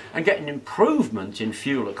HHO, and get an improvement in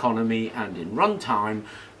fuel economy and in runtime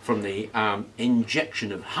from the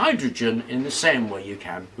injection of hydrogen in the same way you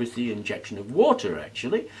can with the injection of water,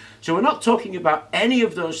 actually. So we're not talking about any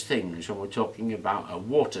of those things when we're talking about a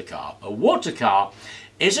water car. A water car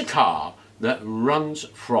is a car that runs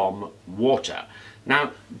from water.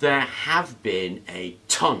 Now, there have been a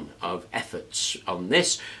ton of efforts on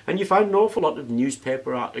this, and you find an awful lot of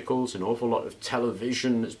newspaper articles, an awful lot of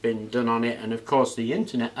television that's been done on it, and of course the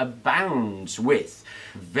internet abounds with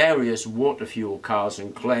various water fuel cars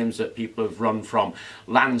and claims that people have run from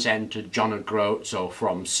Land's End to John O'Groats or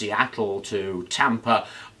from Seattle to Tampa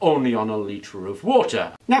only on a litre of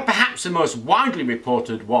water. Now, perhaps the most widely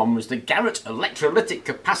reported one was the Garrett electrolytic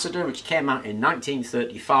capacitor, which came out in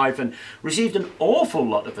 1935 and received an awful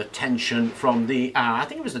lot of attention from the, I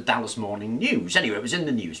think it was the Dallas Morning News. Anyway, it was in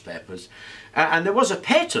the newspapers. And there was a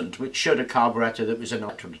patent which showed a carburetor that was an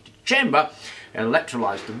electrolytic chamber,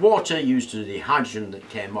 electrolyzed the water, used the hydrogen that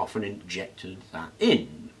came off and injected that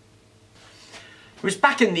in. It was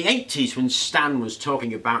back in the 80s when Stan was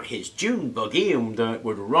talking about his dune buggy and it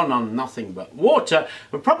would run on nothing but water.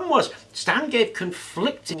 The problem was Stan gave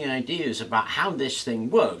conflicting ideas about how this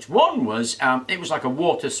thing worked. One was it was like a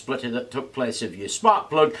water splitter that took place of your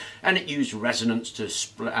spark plug, and it used resonance to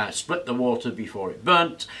split the water before it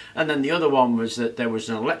burnt. And then the other one was that there was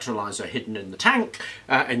an electrolyzer hidden in the tank,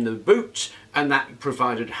 in the boot, and that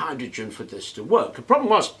provided hydrogen for this to work. The problem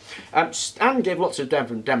was Stan gave lots of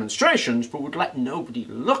demonstrations but would let nobody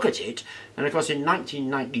look at it, and of course in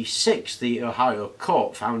 1996 the Ohio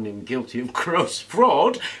court found him guilty of gross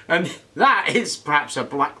fraud, and that is perhaps a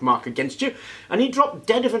black mark against you, and he dropped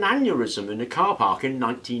dead of an aneurysm in a car park in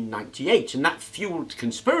 1998, and that fueled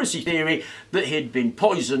conspiracy theory that he'd been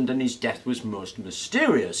poisoned and his death was most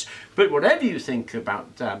mysterious. But whatever you think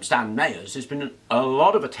about Stan Meyers, there's been a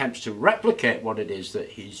lot of attempts to replicate what it is that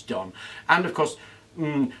he's done, and of course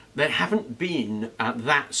they haven't been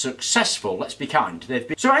that successful, let's be kind.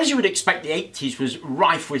 So as you would expect, the 80s was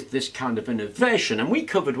rife with this kind of innovation, and we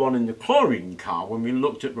covered one in the chlorine car when we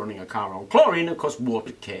looked at running a car on chlorine. Of course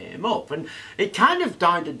water came up, and it kind of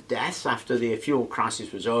died a death after the fuel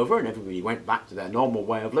crisis was over and everybody went back to their normal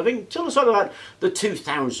way of living till sort of like the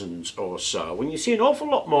 2000s or so, when you see an awful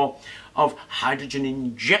lot more of hydrogen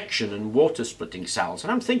injection and water splitting cells.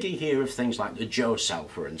 And I'm thinking here of things like the Joe cell,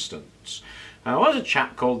 for instance. There was a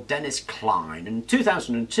chap called Dennis Klein, and in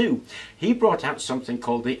 2002 he brought out something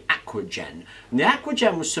called the Aquagen. And the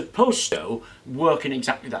Aquagen was supposed to work in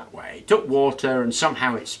exactly that way. It took water and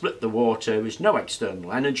somehow it split the water, there was no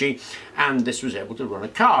external energy, and this was able to run a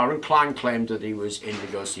car, and Klein claimed that he was in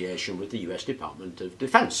negotiation with the US Department of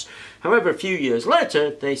Defense. However, a few years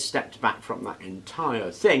later they stepped back from that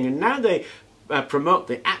entire thing, and now they promote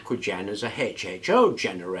the Aquagen as a HHO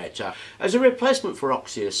generator as a replacement for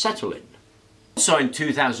oxyacetylene. Also in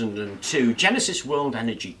 2002, Genesis World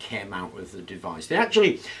Energy came out with the device. They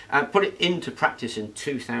actually put it into practice in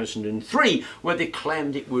 2003, where they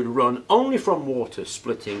claimed it would run only from water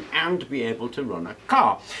splitting and be able to run a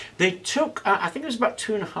car. They took, I think it was about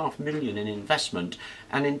 $2.5 million in investment,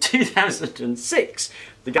 and in 2006,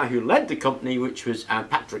 the guy who led the company, which was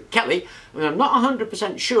Patrick Kelly, and I'm not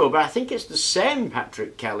 100% sure, but I think it's the same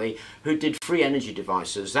Patrick Kelly who did Free Energy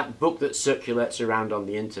Devices, that book that circulates around on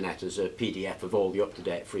the internet as a PDF of all the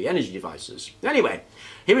up-to-date free energy devices. Anyway,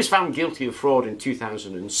 he was found guilty of fraud in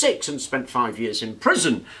 2006 and spent 5 years in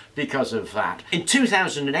prison because of that. In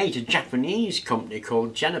 2008, a Japanese company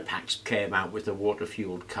called Genepax came out with a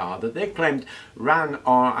water-fueled car that they claimed ran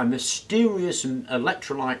on a mysterious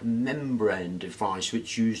electrolyte membrane device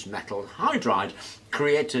which used metal hydride,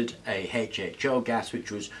 created a HHO gas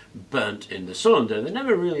which was burnt in the cylinder. They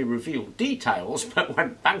never really revealed details, but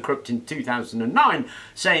went bankrupt in 2009,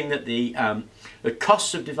 saying that the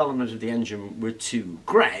costs of development of the engine were too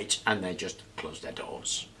great, and they just closed their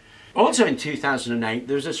doors. Also in 2008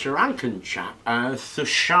 there was a Sri Lankan chap,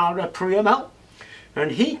 Thushara Priyamal,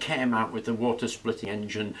 and he came out with a water splitting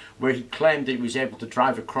engine where he claimed that he was able to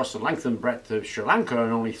drive across the length and breadth of Sri Lanka on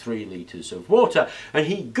only 3 litres of water, and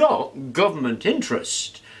he got government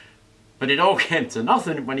interest. But it all came to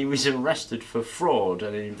nothing when he was arrested for fraud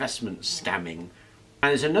and investment scamming.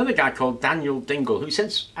 And there's another guy called Daniel Dingle, who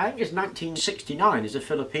since I think it's 1969 is a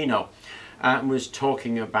Filipino, and was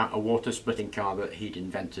talking about a water splitting car that he'd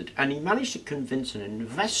invented, and he managed to convince an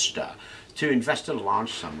investor to invest a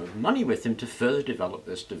large sum of money with him to further develop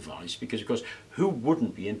this device, because of course who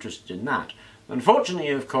wouldn't be interested in that? Unfortunately,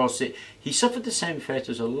 of course, he suffered the same fate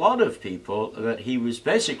as a lot of people, that he was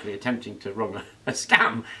basically attempting to run a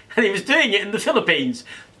scam, and he was doing it in the Philippines.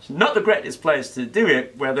 It's not the greatest place to do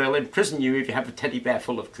it, where they'll imprison you if you have a teddy bear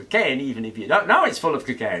full of cocaine, even if you don't know it's full of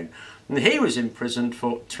cocaine. And he was imprisoned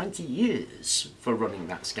for 20 years for running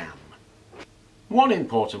that scam. One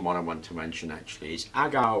important one I want to mention actually is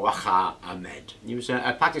Agar Waha Ahmed. He was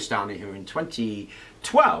a Pakistani who in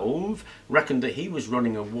 2012 reckoned that he was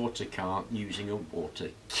running a water car using a water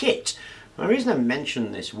kit. The reason I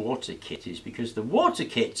mention this water kit is because the water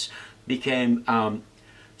kits became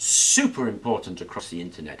super important across the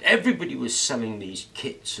internet. Everybody was selling these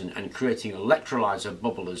kits and creating electrolyzer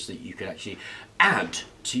bubblers that you could actually add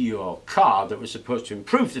to your car that was supposed to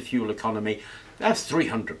improve the fuel economy. That's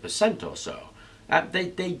 300% or so.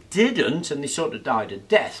 They didn't, and they sort of died a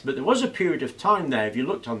death, but there was a period of time there, if you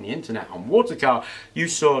looked on the internet on Watercar, you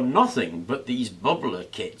saw nothing but these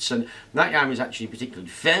bubbler kits, and that guy was actually particularly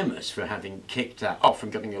famous for having kicked that off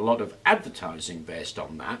and getting a lot of advertising based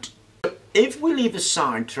on that. If we leave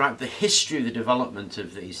aside throughout the history of the development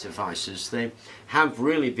of these devices, they have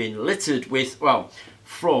really been littered with, well,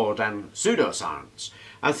 fraud and pseudoscience.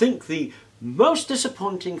 I think the most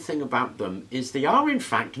disappointing thing about them is they are in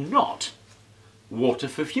fact not water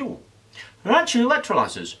for fuel. They're actually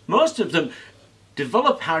electrolyzers. Most of them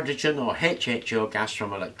develop hydrogen or HHO gas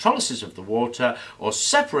from electrolysis of the water or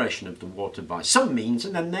separation of the water by some means,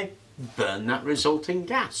 and then they burn that resulting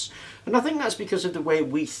gas. And I think that's because of the way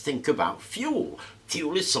we think about fuel.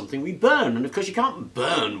 Fuel is something we burn, and of course you can't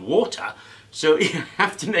burn water, so you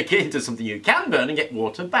have to make it into something you can burn and get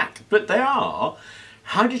water back. But they are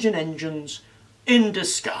hydrogen engines in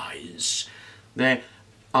disguise. They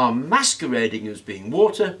are masquerading as being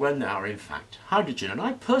water when they are in fact hydrogen. And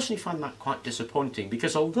I personally find that quite disappointing,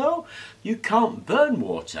 because although you can't burn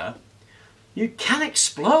water, you can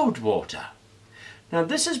explode water. Now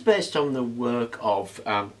this is based on the work of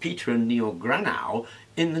Peter and Neil Granow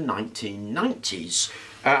in the 1990s.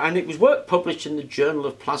 And it was work published in the Journal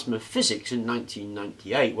of Plasma Physics in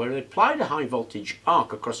 1998, where they applied a high voltage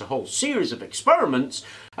arc across a whole series of experiments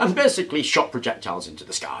and basically shot projectiles into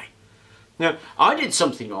the sky. Now, I did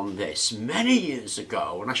something on this many years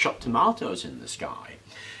ago when I shot tomatoes in the sky.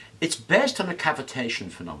 It's based on a cavitation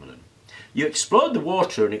phenomenon. You explode the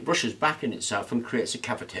water and it rushes back in itself and creates a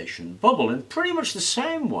cavitation bubble in pretty much the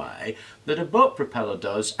same way that a boat propeller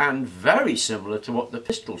does, and very similar to what the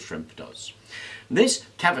pistol shrimp does. This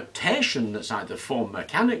cavitation that's either formed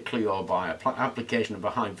mechanically or by application of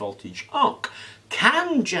a high voltage arc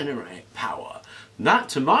can generate power. That,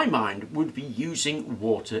 to my mind, would be using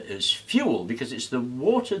water as fuel, because it's the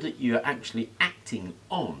water that you're actually acting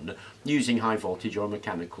on using high voltage or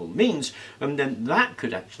mechanical means, and then that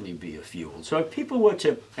could actually be a fuel. So if people were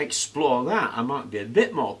to explore that, I might be a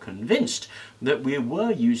bit more convinced that we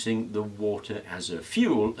were using the water as a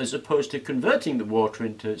fuel as opposed to converting the water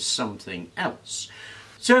into something else.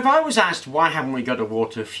 So if I was asked, why haven't we got a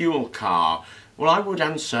water fuel car? Well, I would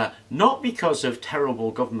answer, not because of terrible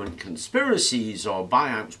government conspiracies or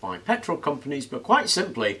buyouts by petrol companies, but quite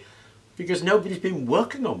simply because nobody's been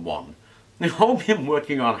working on one. They've all been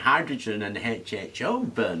working on hydrogen and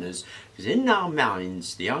HHO burners, because in our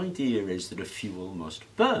minds the idea is that a fuel must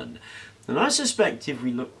burn. And I suspect if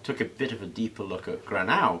we took a bit of a deeper look at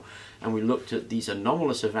Granow and we looked at these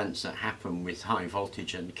anomalous events that happen with high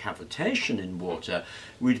voltage and cavitation in water,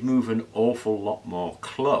 we'd move an awful lot more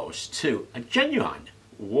close to a genuine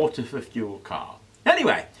water for fuel car.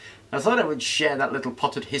 Anyway, I thought I would share that little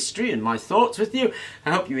potted history and my thoughts with you.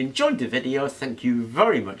 I hope you enjoyed the video. Thank you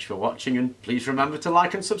very much for watching, and please remember to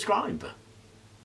like and subscribe.